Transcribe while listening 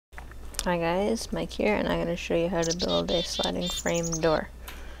Hi guys, Mike here, and I'm going to show you how to build a sliding frame door.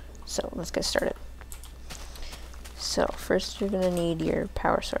 So let's get started. So first you're going to need your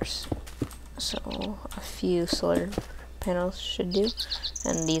power source. So a few solar panels should do,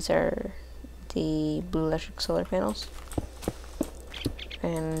 and these are the Blue Electric solar panels.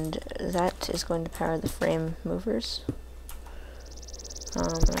 And that is going to power the frame movers. I'm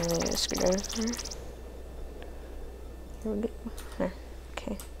going to get a screwdriver. Here we go. There.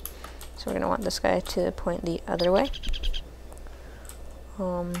 Okay. So we're going to want this guy to point the other way.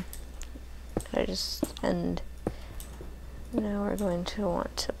 And now we're going to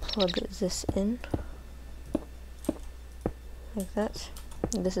want to plug this in like that.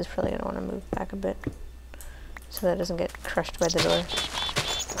 And this is probably going to want to move back a bit so that it doesn't get crushed by the door.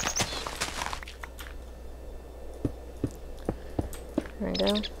 There we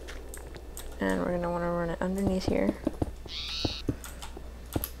go. And we're going to want to run it underneath here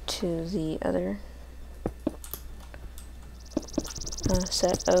to the other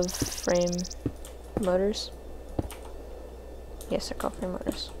set of frame motors. Yes, they're called frame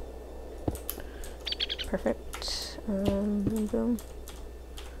motors. Perfect. Boom, boom.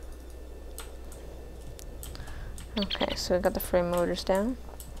 Okay, so we got the frame motors down.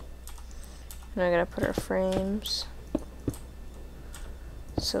 Now I gotta put our frames.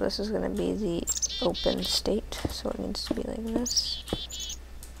 So this is gonna be the open state, so it needs to be like this.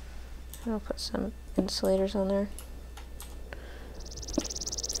 I'll put some insulators on there.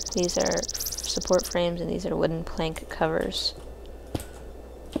 These are support frames and these are wooden plank covers.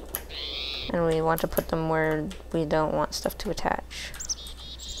 And we want to put them where we don't want stuff to attach.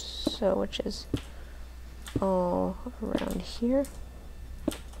 So, which is all around here.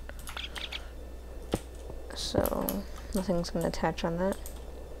 So, nothing's going to attach on that.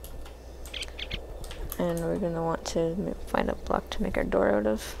 And we're going to want to find a block to make our door out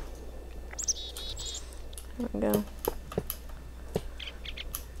of. There we go.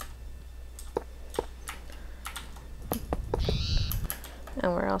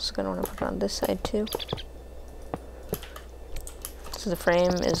 And we're also going to want to put it on this side too. So the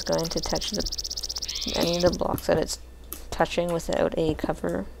frame is going to touch any of the blocks that it's touching without a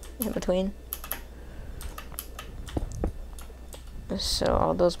cover in between. So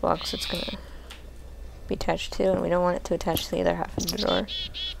all those blocks it's going to be attached to, and we don't want it to attach to the other half of the door.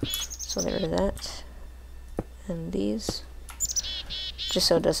 So get rid of that. And these, just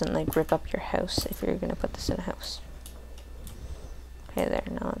so it doesn't like rip up your house if you're going to put this in a house. Okay, there.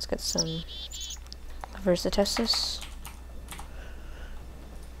 Now let's get some levers to test this.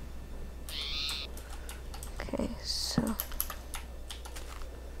 Okay, so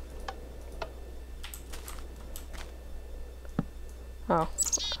I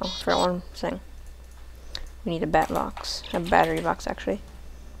forgot one thing. We need a battery box actually.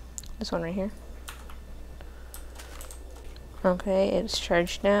 This one right here. Okay, it's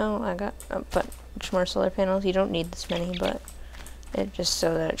charged now. I got a bunch more solar panels. You don't need this many, but it just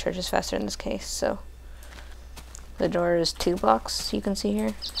so that it charges faster in this case. So the door is 2 blocks, you can see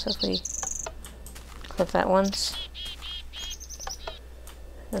here. So if we click that once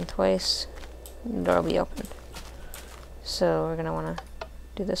and twice, the door will be open. So we're gonna want to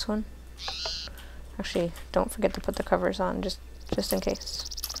do this one. Actually, don't forget to put the covers on just in case.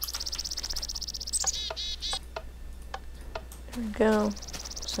 There we go.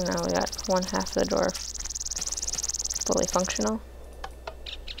 So now we got one half of the door fully functional.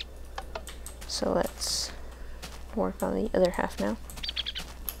 So let's work on the other half now.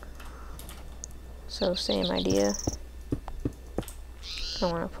 So same idea. I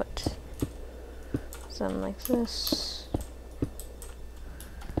want to put some like this.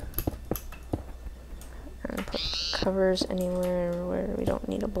 And put covers anywhere where we don't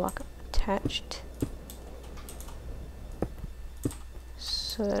need a block attached.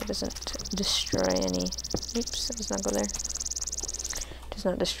 So that it doesn't destroy any, oops, that does not go there. Does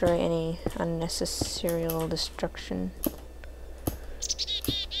not destroy any unnecessary destruction.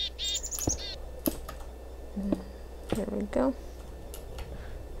 There we go.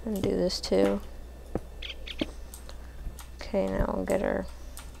 And do this too. Okay, now we'll get our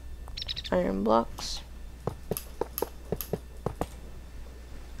iron blocks.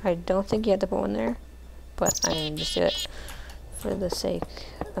 I don't think you have to put one there, but I'm gonna just do it for the sake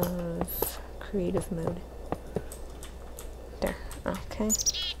of creative mode. There. Okay.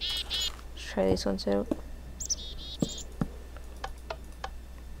 Let's try these ones out.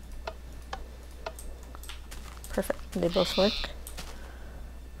 Perfect. They both work.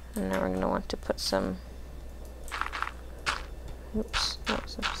 And now we're going to want to put some... Oops. Oh,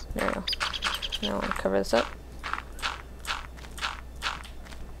 there we go. Now I want to cover this up.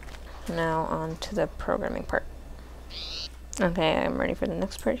 Now on to the programming part. Okay, I'm ready for the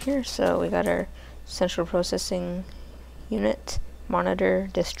next part here. So we got our central processing unit, monitor,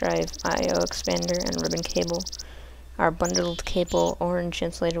 disk drive, I/O expander, and ribbon cable. Our bundled cable, orange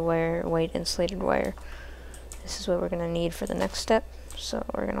insulated wire, white insulated wire. This is what we're going to need for the next step. So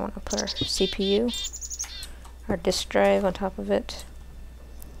we're going to want to put our CPU, our disk drive on top of it.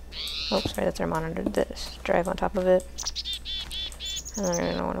 Oh, sorry, that's our monitor disk drive on top of it. And then we're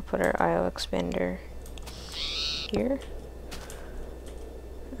going to want to put our I/O expander here.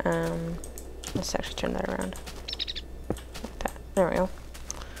 Let's actually turn that around. Like that. There we go.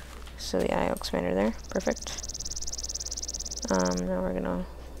 So the I/O expander there. Perfect. Now we're going to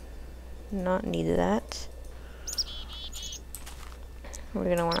not need that. We're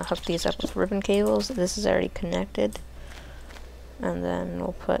going to want to hook these up with ribbon cables. This is already connected. And then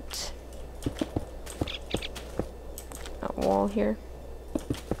we'll put a wall here.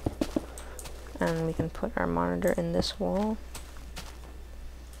 And we can put our monitor in this wall.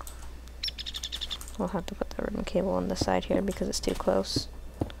 We'll have to put the ribbon cable on the side here because it's too close.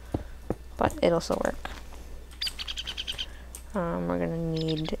 But it'll still work. We're going to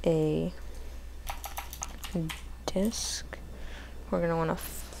need a disk. We're going to want a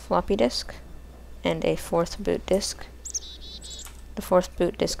floppy disk and a fourth boot disk. The fourth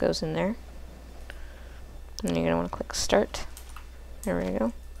boot disk goes in there. And you're going to want to click start. There we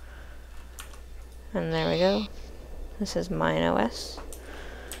go. And there we go. This is Mine OS.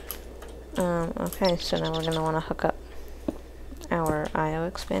 Okay, so now we're going to want to hook up our I/O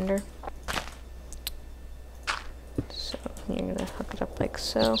expander. So you're going to hook it up like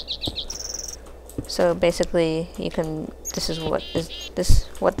so. So basically, you can. This is what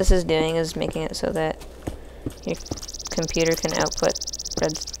this is doing is making it so that your computer can output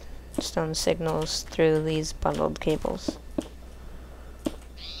redstone signals through these bundled cables,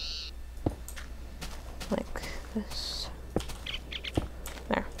 like this.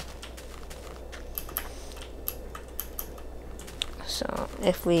 There. So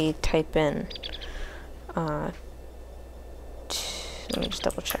if we type in, let me just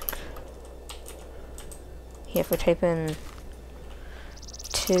double check. If we type in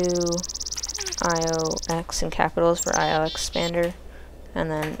 2IOX in capitals for I/O expander, and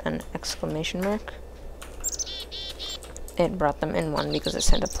then an exclamation mark, it brought them in one because it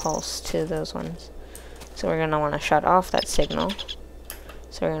sent a pulse to those ones. So we're going to want to shut off that signal.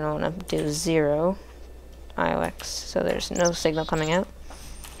 So we're going to want to do 0 IOX, so there's no signal coming out.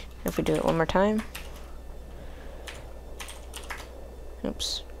 If we do it one more time,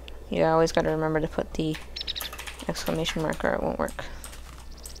 oops, you always got to remember to put the exclamation mark or it won't work.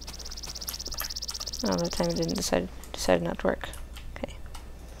 Oh, that time it didn't decided not to work. Okay,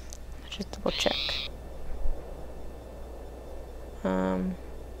 let's just double check.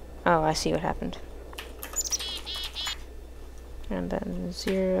 Oh, I see what happened. And then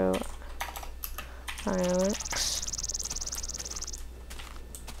 0 IOX.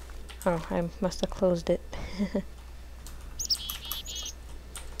 Oh, I must have closed it.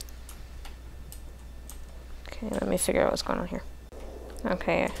 Okay, let me figure out what's going on here.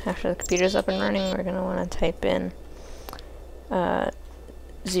 Okay, after the computer's up and running, we're going to want to type in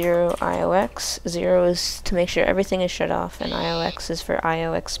 0 IOX. 0 is to make sure everything is shut off, and IOX is for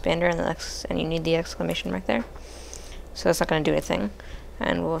I/O expander, and you need the exclamation mark there. So that's not going to do anything.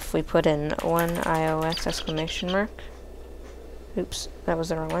 And if we put in 1 IOX exclamation mark, oops, that was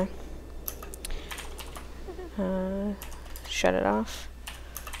the wrong way. Shut it off.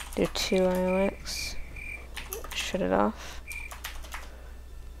 Do 2 IOX. Shut it off.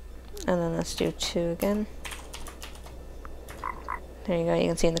 And then let's do 2 again. There you go, you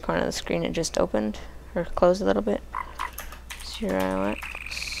can see in the corner of the screen it just opened, or closed a little bit. 0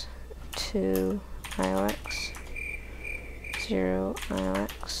 IOX, 2 IOX, 0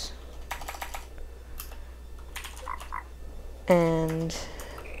 IOX. And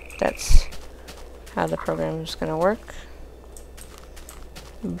that's how the program is going to work.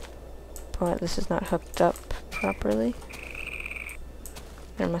 But this is not hooked up properly.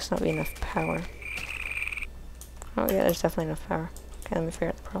 There must not be enough power. Oh yeah, there's definitely enough power. Okay, let me figure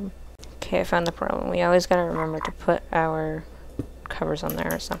out the problem. Okay, I found the problem. We always gotta remember to put our covers on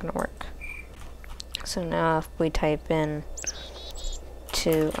there or it's not gonna work. So now if we type in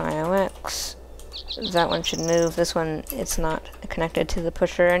 2 IOX, that one should move. This one, it's not connected to the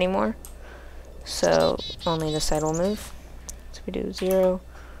pusher anymore. So only this side will move. So we do 0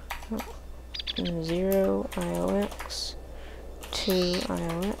 IOX, 2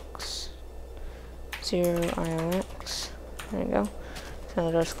 IOX, 0 IOX. There you go. So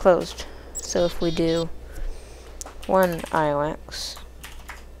the door's closed. So if we do 1 IOX,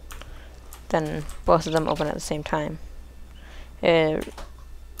 then both of them open at the same time.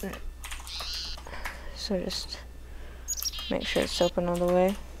 So just make sure it's open all the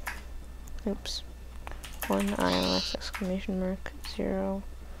way. Oops. 1 ILX exclamation mark 0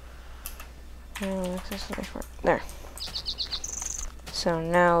 ILX exclamation mark. There. So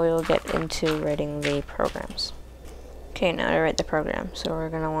now we will get into writing the programs. Okay, now to write the program. So we're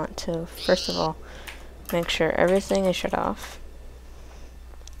going to want to, first of all, make sure everything is shut off.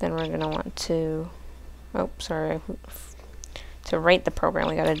 Then we're going to want to, to write the program,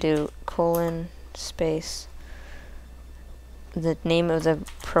 we got to do colon space the name of the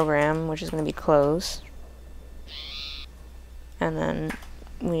program, which is going to be close, and then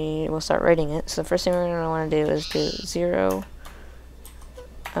we will start writing it. So the first thing we're going to want to do is do 0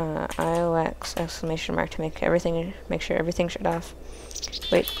 IOX exclamation mark to make sure everything shut off.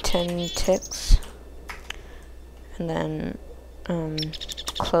 Wait 10 ticks, and then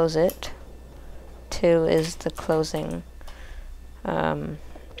close it. 2 is the closing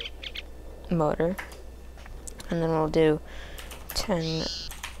motor, and then we'll do 10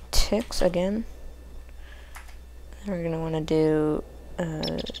 ticks again. And we're going to want to do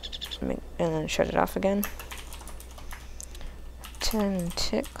and then shut it off again. 10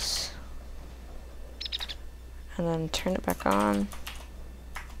 ticks, and then turn it back on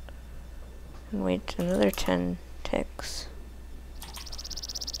and wait another 10 ticks,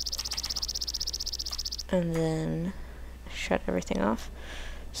 and then shut everything off.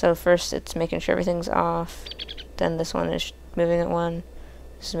 So first it's making sure everything's off, then this one is moving at 1,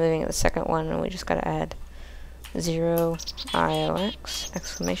 this is moving at the second one, and we just gotta add 0 IOX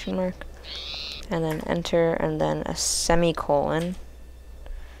exclamation mark, and then enter, and then a semicolon.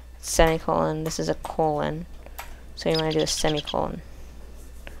 Semicolon, this is a colon, so you want to do a semicolon,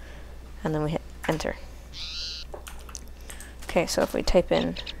 and then we hit enter. Okay, so if we type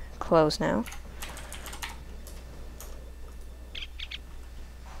in close now,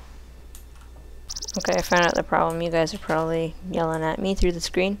 okay, I found out the problem. You guys are probably yelling at me through the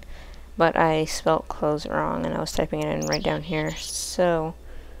screen, but I spelt close wrong, and I was typing it in right down here. So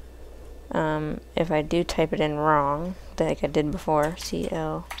if I do type it in wrong, like I did before,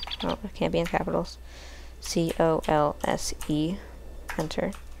 oh, it can't be in capitals, COLSE,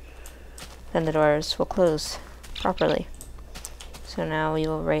 enter, then the doors will close properly. So now we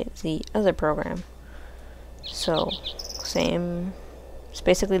will write the other program. So it's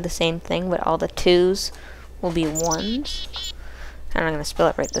basically the same thing, but all the 2's will be 1's. And I'm going to spell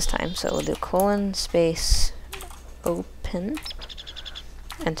it right this time. So we'll do colon space open,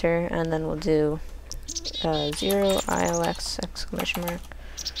 enter, and then we'll do 0 IOX exclamation mark.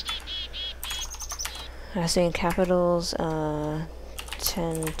 Has to be in capitals, 10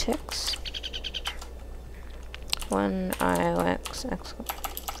 ticks. 1 IOX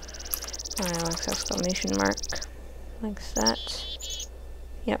exclamation mark, like that.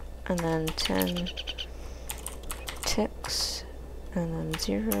 Yep, and then 10 ticks, and then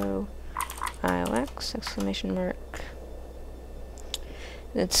 0 IOX exclamation mark.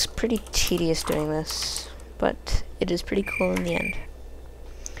 It's pretty tedious doing this, but it is pretty cool in the end.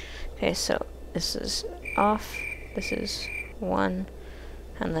 Okay, so this is off, this is 1,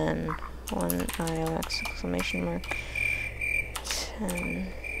 and then 1 IOX exclamation mark, 10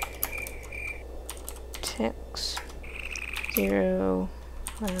 ticks, 0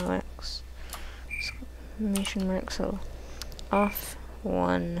 IOX exclamation mark, so off,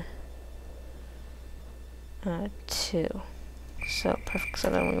 1, 2. So perfect. So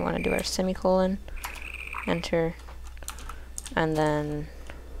then we want to do our semicolon, enter, and then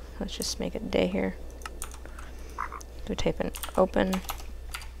let's just make it day here. We type in open,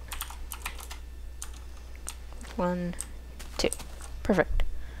 1, 2. Perfect.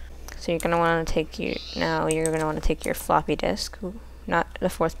 So you're gonna want to take your floppy disk, not the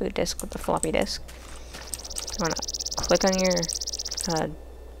 4th boot disk, but the floppy disk. You want to click on your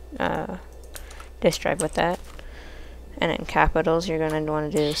disk drive with that, and in capitals you're going to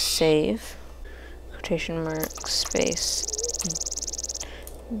want to do save, quotation mark, space,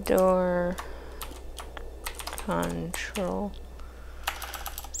 door, controller.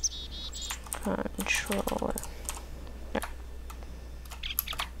 No.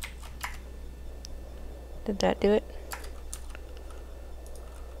 Did that do it?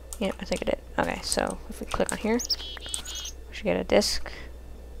 Yeah, I think it did. Okay, so if we click on here, we should get a disk.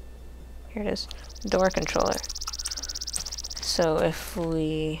 Here it is, door controller. So if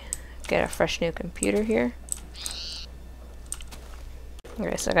we get a fresh new computer here,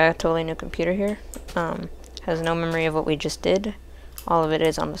 okay, so I got a totally new computer here. Has no memory of what we just did. All of it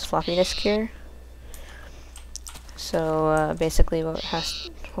is on this floppy disk here. So basically what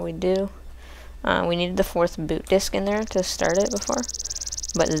we do We needed the 4th boot disk in there to start it before,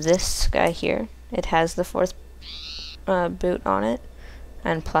 but this guy here, it has the 4th boot on it,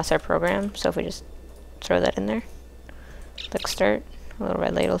 and plus our program. So if we just throw that in there, click start, a little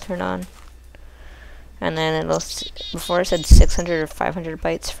red light will turn on, and then it'll, before it said 600 or 500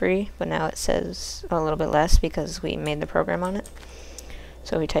 bytes free, but now it says a little bit less because we made the program on it.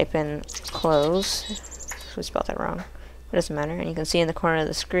 So we type in close, we spelled that wrong, it doesn't matter, and you can see in the corner of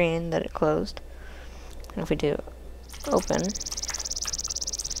the screen that it closed. And if we do open,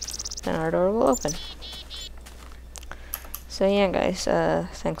 then our door will open. So yeah guys,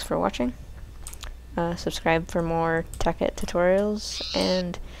 thanks for watching. Subscribe for more Tekkit tutorials,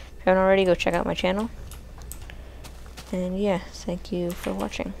 and if you haven't already, go check out my channel. And yeah, thank you for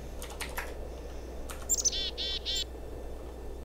watching.